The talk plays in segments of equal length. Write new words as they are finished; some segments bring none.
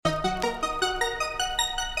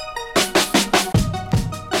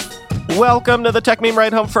Welcome to the Tech Meme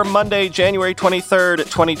Ride Home for Monday, January 23rd,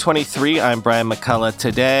 2023. I'm Brian McCullough.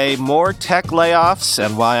 Today, more tech layoffs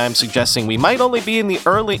and why I'm suggesting we might only be in the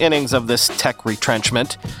early innings of this tech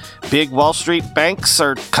retrenchment. Big Wall Street banks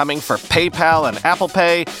are coming for PayPal and Apple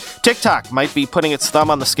Pay. TikTok might be putting its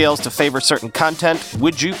thumb on the scales to favor certain content.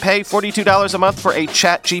 Would you pay $42 a month for a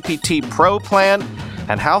ChatGPT Pro plan?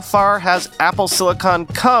 And how far has Apple Silicon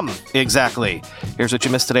come exactly? Here's what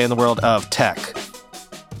you missed today in the world of tech.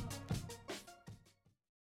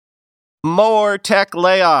 More tech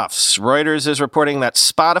layoffs. Reuters is reporting that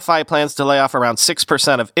Spotify plans to lay off around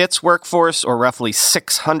 6% of its workforce, or roughly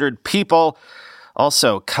 600 people.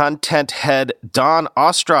 Also, content head Dawn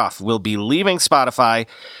Ostroff will be leaving Spotify,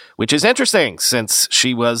 which is interesting since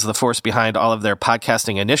she was the force behind all of their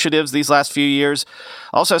podcasting initiatives these last few years.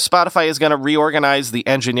 Also, Spotify is going to reorganize the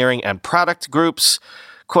engineering and product groups.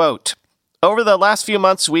 Quote, "Over the last few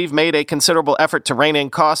months, we've made a considerable effort to rein in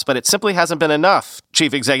costs, but it simply hasn't been enough,"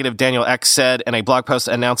 Chief Executive Daniel Ek said in a blog post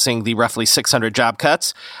announcing the roughly 600 job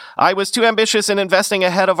cuts. "I was too ambitious in investing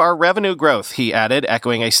ahead of our revenue growth," he added,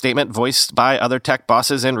 echoing a statement voiced by other tech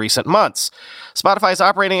bosses in recent months. Spotify's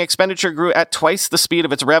operating expenditure grew at twice the speed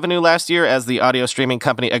of its revenue last year as the audio streaming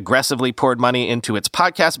company aggressively poured money into its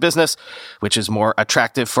podcast business, which is more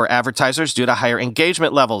attractive for advertisers due to higher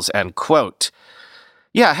engagement levels, end quote.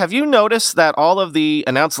 Yeah, have you noticed that all of the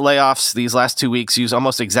announced layoffs these last 2 weeks use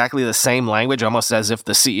almost exactly the same language, almost as if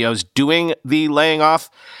the CEOs doing the laying off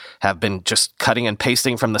have been just cutting and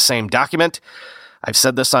pasting from the same document? I've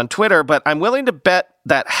said this on Twitter, but I'm willing to bet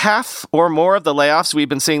that half or more of the layoffs we've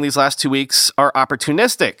been seeing these last 2 weeks are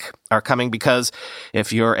opportunistic, are coming because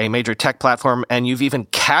if you're a major tech platform and you've even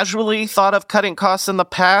casually thought of cutting costs in the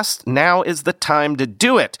past, now is the time to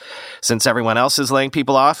do it. Since everyone else is laying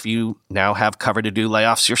people off, you now have cover to do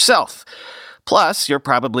layoffs yourself. Plus, you're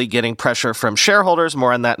probably getting pressure from shareholders.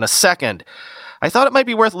 More on that in a second. I thought it might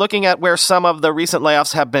be worth looking at where some of the recent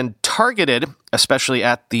layoffs have been targeted, especially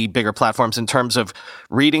at the bigger platforms, in terms of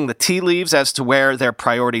reading the tea leaves as to where their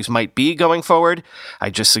priorities might be going forward. I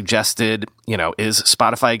just suggested, is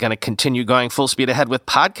Spotify going to continue going full speed ahead with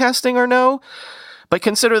podcasting or no? But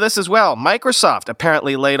consider this as well. Microsoft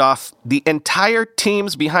apparently laid off the entire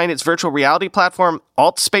teams behind its virtual reality platform,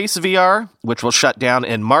 AltSpace VR, which will shut down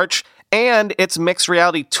in March, and its mixed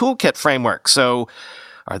reality toolkit framework. So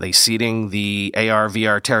are they ceding the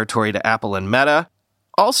AR/VR territory to Apple and Meta?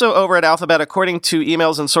 Also over at Alphabet, according to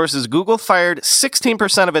emails and sources, Google fired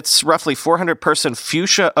 16% of its roughly 400-person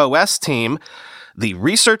Fuchsia OS team. The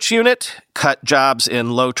research unit cut jobs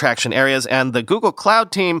in low-traction areas, and the Google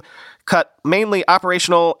Cloud team cut mainly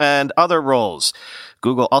operational and other roles.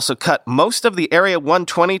 Google also cut most of the Area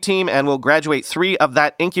 120 team and will graduate 3 of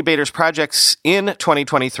that incubator's projects in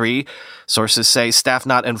 2023. Sources say staff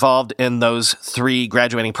not involved in those 3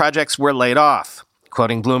 graduating projects were laid off.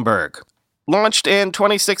 Quoting Bloomberg. Launched in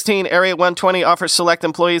 2016, Area 120 offers select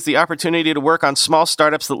employees the opportunity to work on small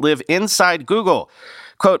startups that live inside Google.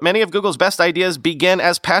 Quote, "Many of Google's best ideas begin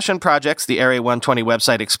as passion projects," the Area 120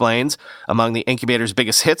 website explains. Among the incubator's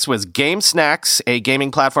biggest hits was Game Snacks, a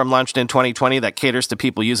gaming platform launched in 2020 that caters to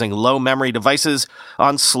people using low-memory devices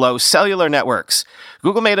on slow cellular networks.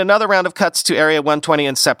 Google made another round of cuts to Area 120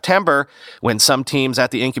 in September when some teams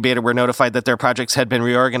at the incubator were notified that their projects had been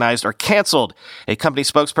reorganized or canceled. A company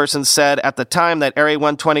spokesperson said at the time that Area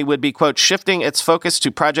 120 would be, quote, "shifting its focus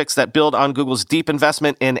to projects that build on Google's deep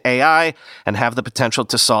investment in AI and have the potential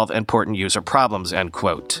to solve important user problems," end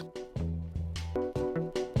quote.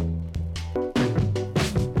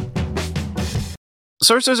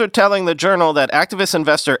 Sources are telling the Journal that activist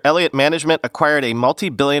investor Elliott Management acquired a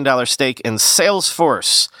multi-billion-dollar stake in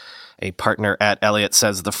Salesforce. A partner at Elliott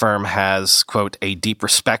says the firm has, quote, "a deep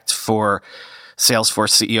respect for Salesforce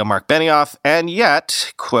CEO Mark Benioff, and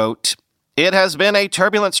yet," quote, "it has been a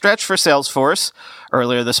turbulent stretch for Salesforce.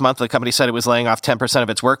 Earlier this month, the company said it was laying off 10% of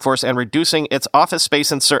its workforce and reducing its office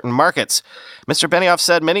space in certain markets. Mr. Benioff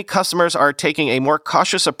said many customers are taking a more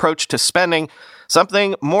cautious approach to spending,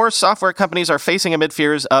 something more software companies are facing amid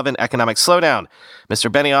fears of an economic slowdown. Mr.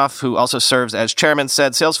 Benioff, who also serves as chairman,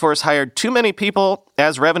 said Salesforce hired too many people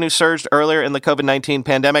as revenue surged earlier in the COVID-19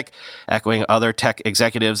 pandemic, echoing other tech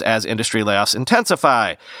executives as industry layoffs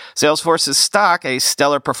intensify. Salesforce's stock, a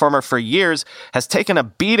stellar performer for years, has taken a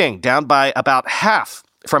beating, down by about half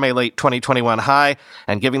from a late 2021 high,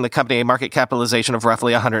 and giving the company a market capitalization of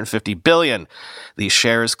roughly $150 billion. These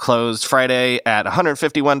shares closed Friday at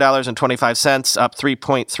 $151.25, up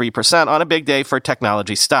 3.3% on a big day for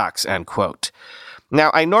technology stocks, end quote.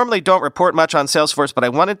 Now, I normally don't report much on Salesforce, but I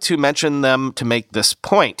wanted to mention them to make this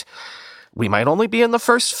point. We might only be in the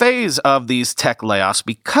first phase of these tech layoffs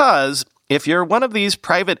because If you're one of these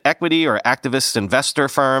private equity or activist investor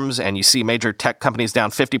firms and you see major tech companies down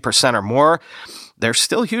 50% or more, they're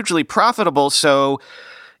still hugely profitable, so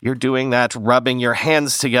you're doing that rubbing your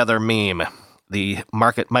hands together meme. The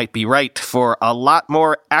market might be right for a lot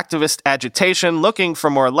more activist agitation, looking for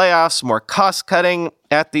more layoffs, more cost-cutting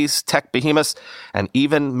at these tech behemoths, and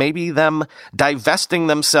even maybe them divesting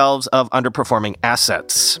themselves of underperforming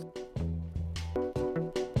assets.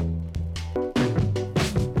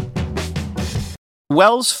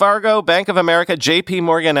 Wells Fargo, Bank of America, JP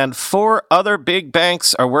Morgan, and 4 other big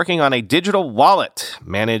banks are working on a digital wallet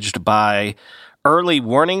managed by Early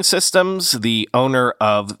Warning Systems, the owner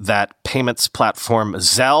of that payments platform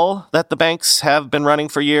Zelle that the banks have been running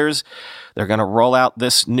for years. They're going to roll out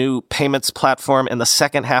this new payments platform in the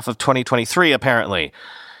second half of 2023, apparently.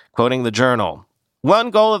 Quoting the Journal,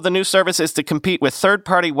 one goal of the new service is to compete with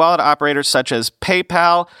third-party wallet operators such as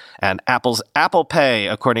PayPal and Apple's Apple Pay,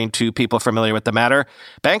 according to people familiar with the matter.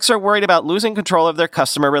 Banks are worried about losing control of their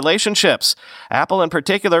customer relationships. Apple in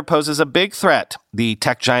particular poses a big threat. The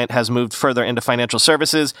tech giant has moved further into financial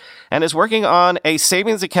services and is working on a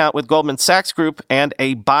savings account with Goldman Sachs Group and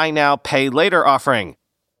a buy now, pay later offering.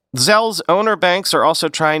 Zelle's owner banks are also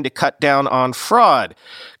trying to cut down on fraud.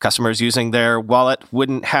 Customers using their wallet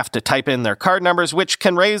wouldn't have to type in their card numbers, which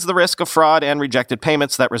can raise the risk of fraud and rejected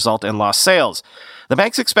payments that result in lost sales. The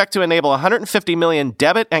banks expect to enable 150 million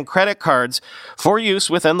debit and credit cards for use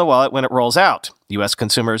within the wallet when it rolls out. U.S.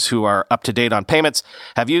 consumers who are up to date on payments,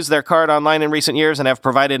 have used their card online in recent years, and have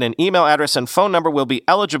provided an email address and phone number will be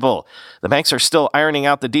eligible. The banks are still ironing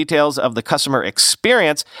out the details of the customer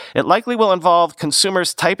experience. It likely will involve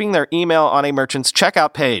consumers typing their email on a merchant's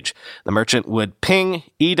checkout page. The merchant would ping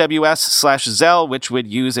EWS/Zelle, which would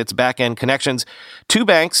use its back-end connections to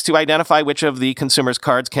banks to identify which of the consumer's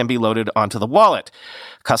cards can be loaded onto the wallet.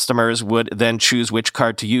 Customers would then choose which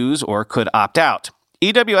card to use or could opt out.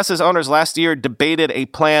 EWS's owners last year debated a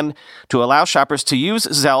plan to allow shoppers to use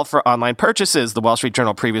Zelle for online purchases, the Wall Street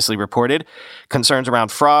Journal previously reported. Concerns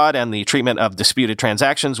around fraud and the treatment of disputed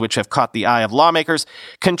transactions, which have caught the eye of lawmakers,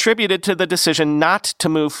 contributed to the decision not to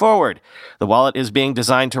move forward. The wallet is being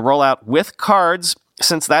designed to roll out with cards,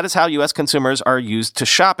 since that is how U.S. consumers are used to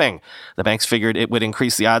shopping. The banks figured it would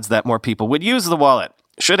increase the odds that more people would use the wallet.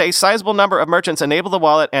 Should a sizable number of merchants enable the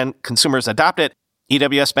wallet and consumers adopt it,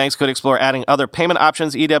 EWS banks could explore adding other payment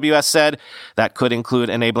options, EWS said. That could include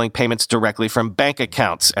enabling payments directly from bank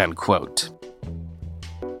accounts, end quote.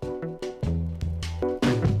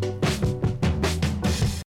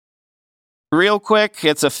 Real quick,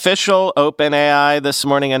 it's official. OpenAI this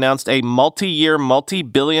morning announced a multi-year,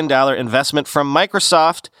 multi-billion-dollar investment from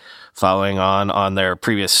Microsoft, following on their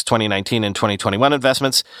previous 2019 and 2021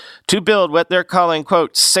 investments, to build what they're calling,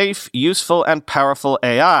 quote, safe, useful, and powerful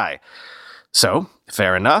AI. So,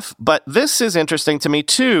 fair enough, but this is interesting to me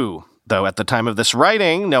too. Though at the time of this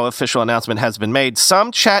writing, no official announcement has been made,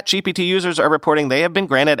 some ChatGPT users are reporting they have been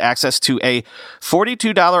granted access to a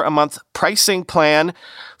 $42 a month pricing plan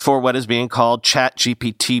for what is being called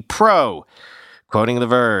ChatGPT Pro. Quoting The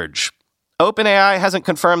Verge, OpenAI hasn't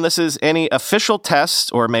confirmed this is any official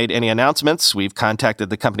test or made any announcements. We've contacted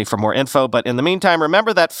the company for more info, but in the meantime,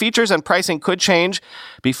 remember that features and pricing could change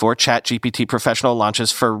before ChatGPT Professional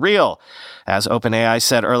launches for real. As OpenAI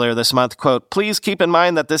said earlier this month, quote, please keep in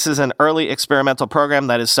mind that this is an early experimental program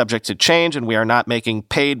that is subject to change, and we are not making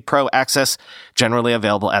paid pro access generally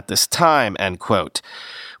available at this time, end quote.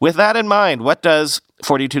 With that in mind, what does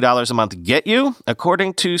 $42 a month get you?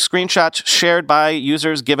 According to screenshots shared by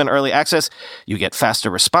users given early access, you get faster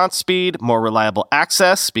response speed, more reliable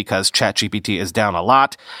access because ChatGPT is down a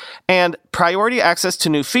lot, and priority access to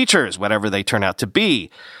new features, whatever they turn out to be.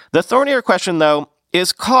 The thornier question, though,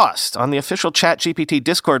 is cost. On the official ChatGPT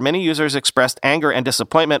Discord, many users expressed anger and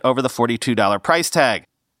disappointment over the $42 price tag.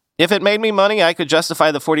 If it made me money, I could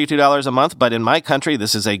justify the $42 a month, but in my country,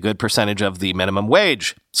 this is a good percentage of the minimum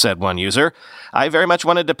wage, said one user. I very much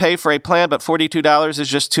wanted to pay for a plan, but $42 is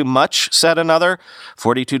just too much, said another.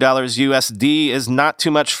 $42 USD is not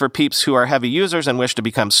too much for peeps who are heavy users and wish to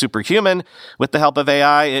become superhuman. With the help of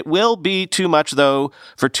AI, it will be too much, though,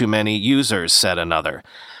 for too many users, said another.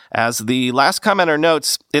 As the last commenter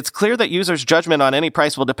notes, it's clear that users' judgment on any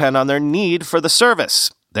price will depend on their need for the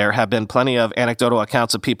service. There have been plenty of anecdotal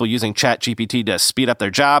accounts of people using ChatGPT to speed up their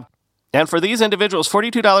job. And for these individuals,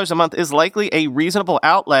 $42 a month is likely a reasonable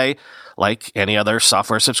outlay like any other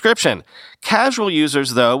software subscription. Casual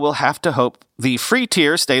users, though, will have to hope the free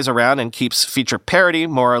tier stays around and keeps feature parity,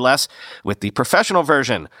 more or less, with the professional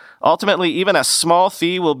version. Ultimately, even a small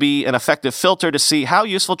fee will be an effective filter to see how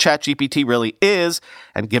useful ChatGPT really is,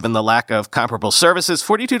 and given the lack of comparable services,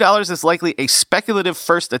 $42 is likely a speculative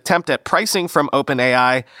first attempt at pricing from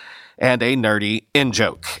OpenAI and a nerdy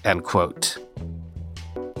in-joke, end quote.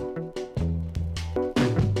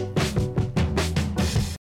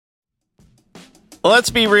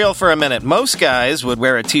 Let's be real for a minute. Most guys would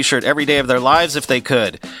wear a t-shirt every day of their lives if they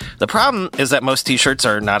could. The problem is that most t-shirts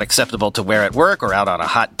are not acceptable to wear at work or out on a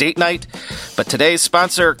hot date night. But today's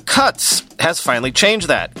sponsor, Cuts, has finally changed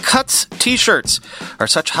that. Cuts t-shirts are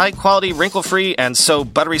such high-quality, wrinkle-free, and so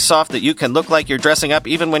buttery soft that you can look like you're dressing up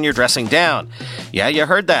even when you're dressing down. Yeah, you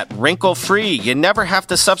heard that. Wrinkle-free. You never have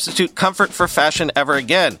to substitute comfort for fashion ever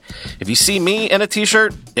again. If you see me in a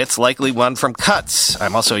t-shirt, it's likely one from Cuts.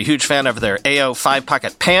 I'm also a huge fan of their AO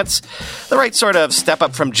 5-pocket pants. The right sort of step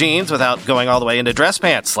up from jeans without going all the way into dress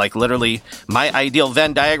pants, like literally my ideal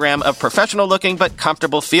Venn diagram of professional looking but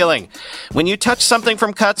comfortable feeling. When you touch something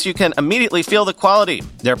from Cuts, you can immediately feel the quality.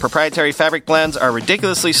 Their proprietary fabric blends are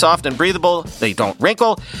ridiculously soft and breathable, they don't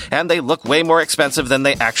wrinkle, and they look way more expensive than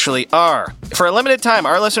they actually are. For a limited time,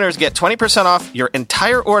 our listeners get 20% off your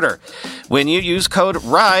entire order when you use code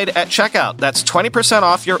RIDE at checkout. That's 20%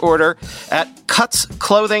 off your order at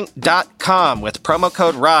cutsclothing.com with promo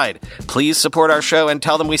code RIDE. Please support our show and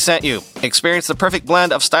tell them we sent you. Experience the perfect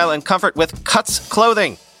blend of style and comfort with Cuts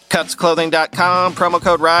Clothing. Cutsclothing.com, promo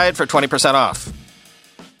code RIDE for 20% off.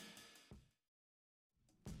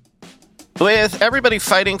 With everybody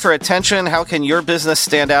fighting for attention, how can your business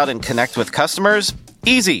stand out and connect with customers?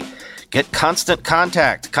 Easy. Get Constant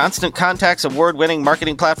Contact. Constant Contact's award-winning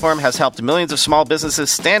marketing platform has helped millions of small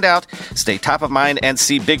businesses stand out, stay top of mind, and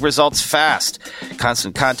see big results fast.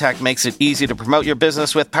 Constant Contact makes it easy to promote your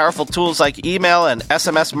business with powerful tools like email and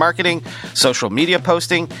SMS marketing, social media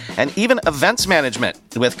posting, and even events management.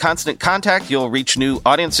 With Constant Contact, you'll reach new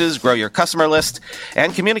audiences, grow your customer list,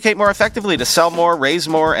 and communicate more effectively to sell more, raise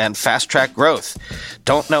more, and fast-track growth.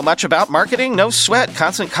 Don't know much about marketing? No sweat.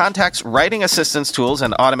 Constant Contact's writing assistance tools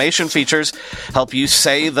and automation features help you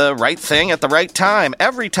say the right thing at the right time,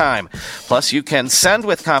 every time. Plus, you can send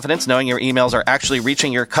with confidence knowing your emails are actually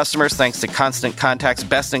reaching your customers thanks to Constant Contact's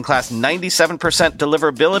best-in-class 97%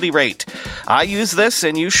 deliverability rate. I use this,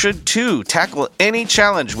 and you should too. Tackle any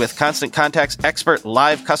challenge with Constant Contact's expert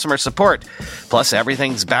live customer support. Plus,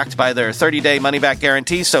 everything's backed by their 30-day money-back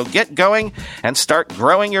guarantee, so get going and start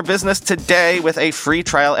growing your business today with a free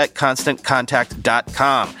trial at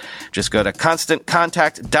ConstantContact.com. Just go to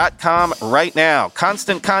ConstantContact.com right now.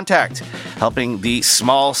 Constant Contact, helping the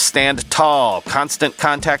small stand tall.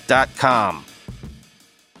 ConstantContact.com.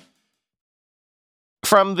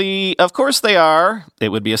 From the "of course they are, it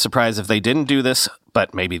would be a surprise if they didn't do this,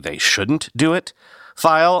 but maybe they shouldn't do it"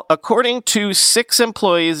 file, according to 6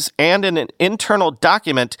 employees and in an internal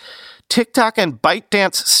document, TikTok and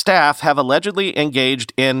ByteDance staff have allegedly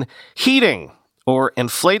engaged in heating, or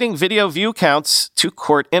inflating video view counts to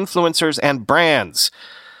court influencers and brands.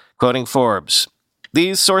 Quoting Forbes,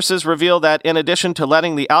 these sources reveal that in addition to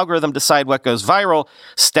letting the algorithm decide what goes viral,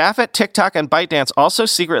 staff at TikTok and ByteDance also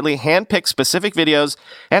secretly handpick specific videos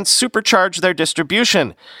and supercharge their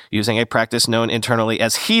distribution, using a practice known internally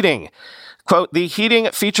as heating. Quote, the heating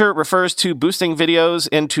feature refers to boosting videos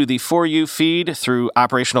into the For You feed through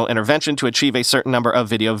operational intervention to achieve a certain number of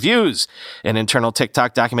video views. An internal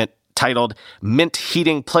TikTok document titled Mint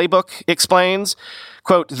Heating Playbook explains,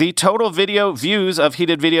 quote, the total video views of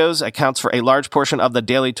heated videos accounts for a large portion of the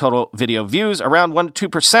daily total video views, around 1% to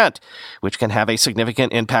 2%, which can have a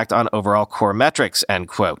significant impact on overall core metrics, end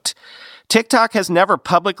quote. TikTok has never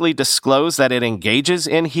publicly disclosed that it engages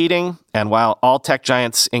in heating, and while all tech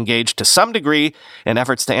giants engage to some degree in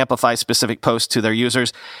efforts to amplify specific posts to their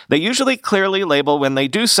users, they usually clearly label when they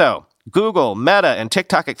do so. Google, Meta, and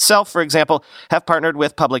TikTok itself, for example, have partnered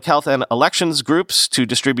with public health and elections groups to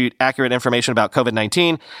distribute accurate information about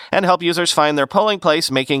COVID-19 and help users find their polling place,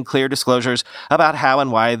 making clear disclosures about how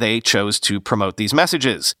and why they chose to promote these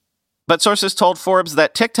messages. But sources told Forbes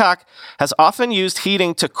that TikTok has often used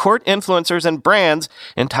heating to court influencers and brands,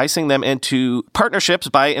 enticing them into partnerships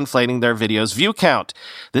by inflating their videos' view count.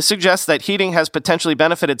 This suggests that heating has potentially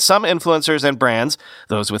benefited some influencers and brands,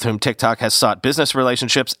 those with whom TikTok has sought business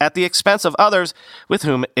relationships, at the expense of others with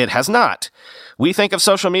whom it has not. We think of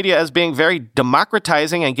social media as being very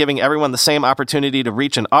democratizing and giving everyone the same opportunity to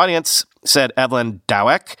reach an audience, said Evelyn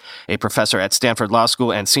Douek, a professor at Stanford Law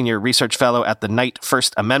School and senior research fellow at the Knight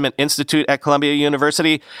First Amendment Institute at Columbia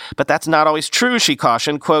University. But that's not always true, she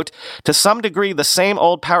cautioned. Quote, to some degree, the same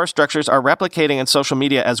old power structures are replicating in social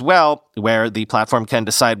media as well, where the platform can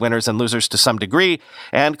decide winners and losers to some degree,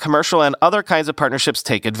 and commercial and other kinds of partnerships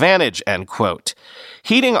take advantage, end quote.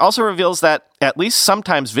 Heating also reveals that at least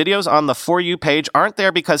sometimes videos on the For You page aren't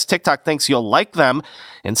there because TikTok thinks you'll like them.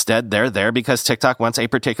 Instead, they're there because TikTok wants a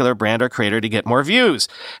particular brand or creator to get more views.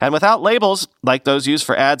 And without labels, like those used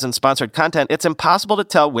for ads and sponsored content, it's impossible to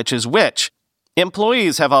tell which is which.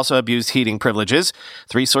 Employees have also abused heating privileges.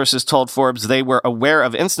 3 sources told Forbes they were aware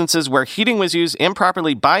of instances where heating was used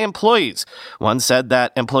improperly by employees. One said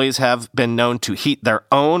that employees have been known to heat their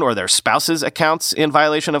own or their spouse's accounts in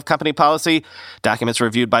violation of company policy. Documents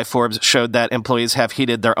reviewed by Forbes showed that employees have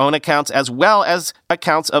heated their own accounts as well as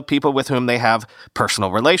accounts of people with whom they have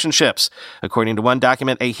personal relationships. According to one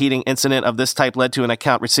document, a heating incident of this type led to an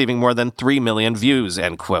account receiving more than 3 million views,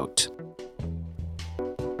 end quote.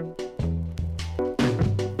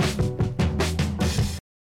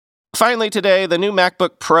 Finally today, the new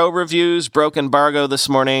MacBook Pro reviews broke embargo this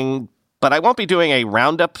morning, but I won't be doing a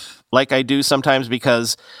roundup like I do sometimes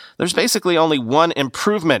because there's basically only one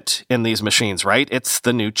improvement in these machines, right? It's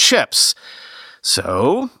the new chips.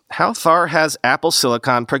 So, how far has Apple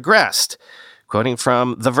Silicon progressed? Quoting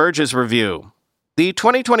from The Verge's review, the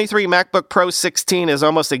 2023 MacBook Pro 16 is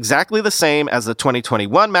almost exactly the same as the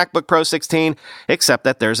 2021 MacBook Pro 16, except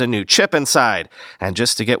that there's a new chip inside. And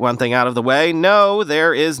just to get one thing out of the way, no,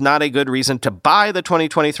 there is not a good reason to buy the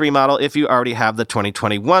 2023 model if you already have the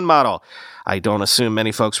 2021 model. I don't assume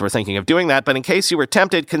many folks were thinking of doing that, but in case you were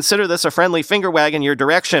tempted, consider this a friendly finger wag in your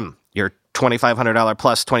direction. Your $2,500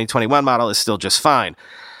 plus 2021 model is still just fine.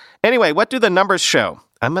 Anyway, what do the numbers show?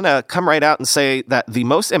 I'm going to come right out and say that the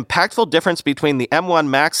most impactful difference between the M1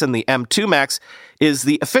 Max and the M2 Max is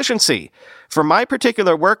the efficiency. For my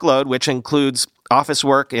particular workload, which includes office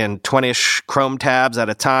work in 20-ish Chrome tabs at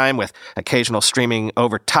a time with occasional streaming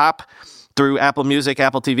over top through Apple Music,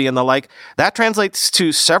 Apple TV, and the like, that translates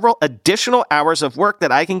to several additional hours of work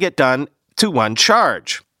that I can get done to one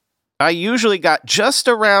charge. I usually got just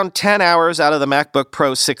around 10 hours out of the MacBook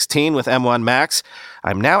Pro 16 with M1 Max.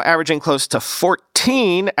 I'm now averaging close to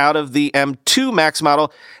 14 out of the M2 Max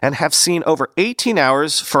model and have seen over 18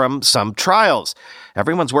 hours from some trials.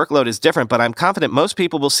 Everyone's workload is different, but I'm confident most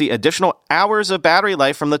people will see additional hours of battery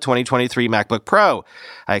life from the 2023 MacBook Pro.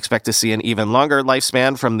 I expect to see an even longer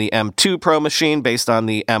lifespan from the M2 Pro machine based on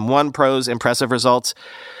the M1 Pro's impressive results.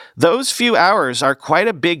 Those few hours are quite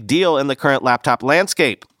a big deal in the current laptop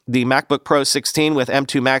landscape. The MacBook Pro 16 with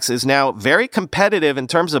M2 Max is now very competitive in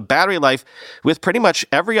terms of battery life with pretty much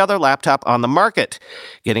every other laptop on the market.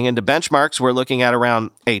 Getting into benchmarks, we're looking at around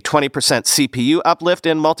a 20% CPU uplift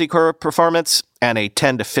in multi-core performance and a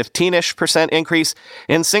 10 to 15-ish% increase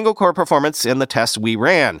in single-core performance in the tests we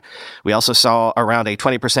ran. We also saw around a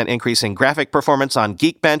 20% increase in graphic performance on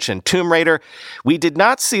Geekbench and Tomb Raider. We did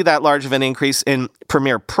not see that large of an increase in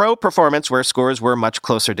Premiere Pro performance, where scores were much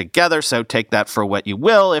closer together, so take that for what you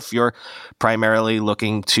will if you're primarily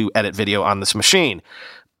looking to edit video on this machine.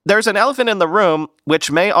 There's an elephant in the room, which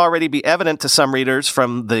may already be evident to some readers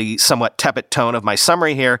from the somewhat tepid tone of my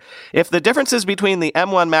summary here. If the differences between the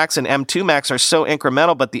M1 Max and M2 Max are so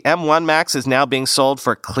incremental, but the M1 Max is now being sold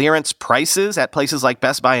for clearance prices at places like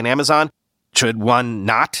Best Buy and Amazon, should one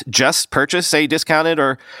not just purchase a discounted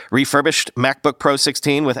or refurbished MacBook Pro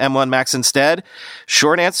 16 with M1 Max instead?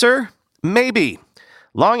 Short answer, maybe.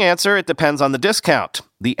 Long answer, it depends on the discount.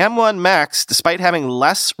 The M1 Max, despite having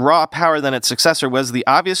less raw power than its successor, was the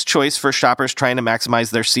obvious choice for shoppers trying to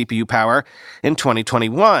maximize their CPU power in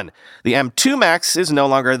 2021. The M2 Max is no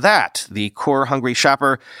longer that. The core-hungry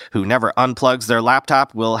shopper who never unplugs their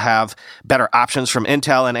laptop will have better options from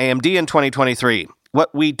Intel and AMD in 2023.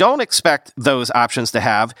 What we don't expect those options to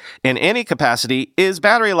have in any capacity is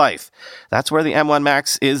battery life. That's where the M1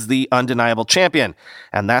 Max is the undeniable champion.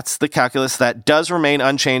 And that's the calculus that does remain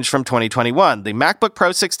unchanged from 2021. The MacBook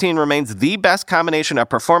Pro 16 remains the best combination of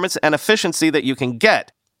performance and efficiency that you can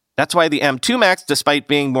get. That's why the M2 Max, despite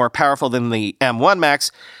being more powerful than the M1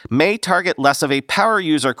 Max, may target less of a power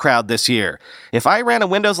user crowd this year. If I ran a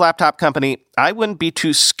Windows laptop company, I wouldn't be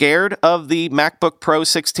too scared of the MacBook Pro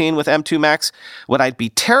 16 with M2 Max. What I'd be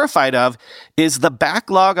terrified of is the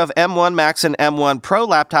backlog of M1 Max and M1 Pro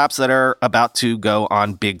laptops that are about to go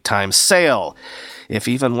on big-time sale. If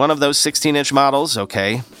even one of those 16-inch models,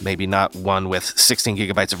 okay, maybe not one with 16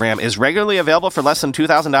 gigabytes of RAM, is regularly available for less than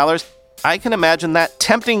 $2,000, I can imagine that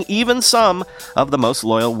tempting even some of the most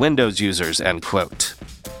loyal Windows users, end quote.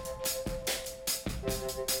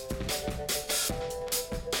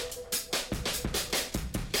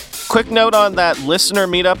 Quick note on that listener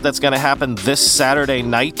meetup that's going to happen this Saturday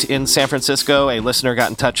night in San Francisco. A listener got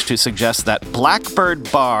in touch to suggest that Blackbird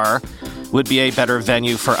Bar would be a better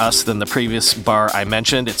venue for us than the previous bar I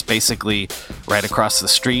mentioned. It's basically right across the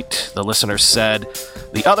street. The listener said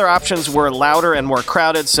the other options were louder and more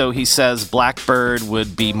crowded, so he says Blackbird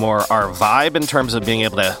would be more our vibe in terms of being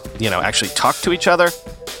able to, actually talk to each other.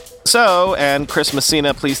 So, and Chris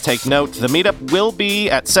Messina, please take note, the meetup will be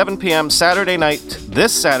at 7 p.m.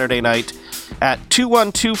 this Saturday night, at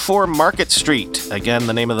 2124 Market Street. Again,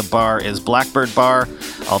 the name of the bar is Blackbird Bar.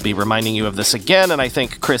 I'll be reminding you of this again, and I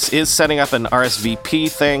think Chris is setting up an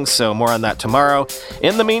RSVP thing, so more on that tomorrow.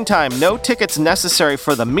 In the meantime, no tickets necessary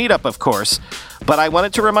for the meetup, of course, but I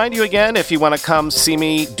wanted to remind you again, if you want to come see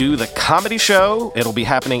me do the comedy show, it'll be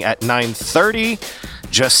happening at 9:30.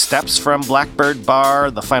 Just steps from Blackbird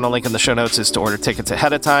Bar. The final link in the show notes is to order tickets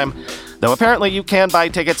ahead of time, though apparently you can buy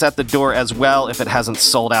tickets at the door as well if it hasn't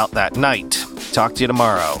sold out that night. Talk to you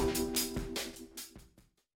tomorrow.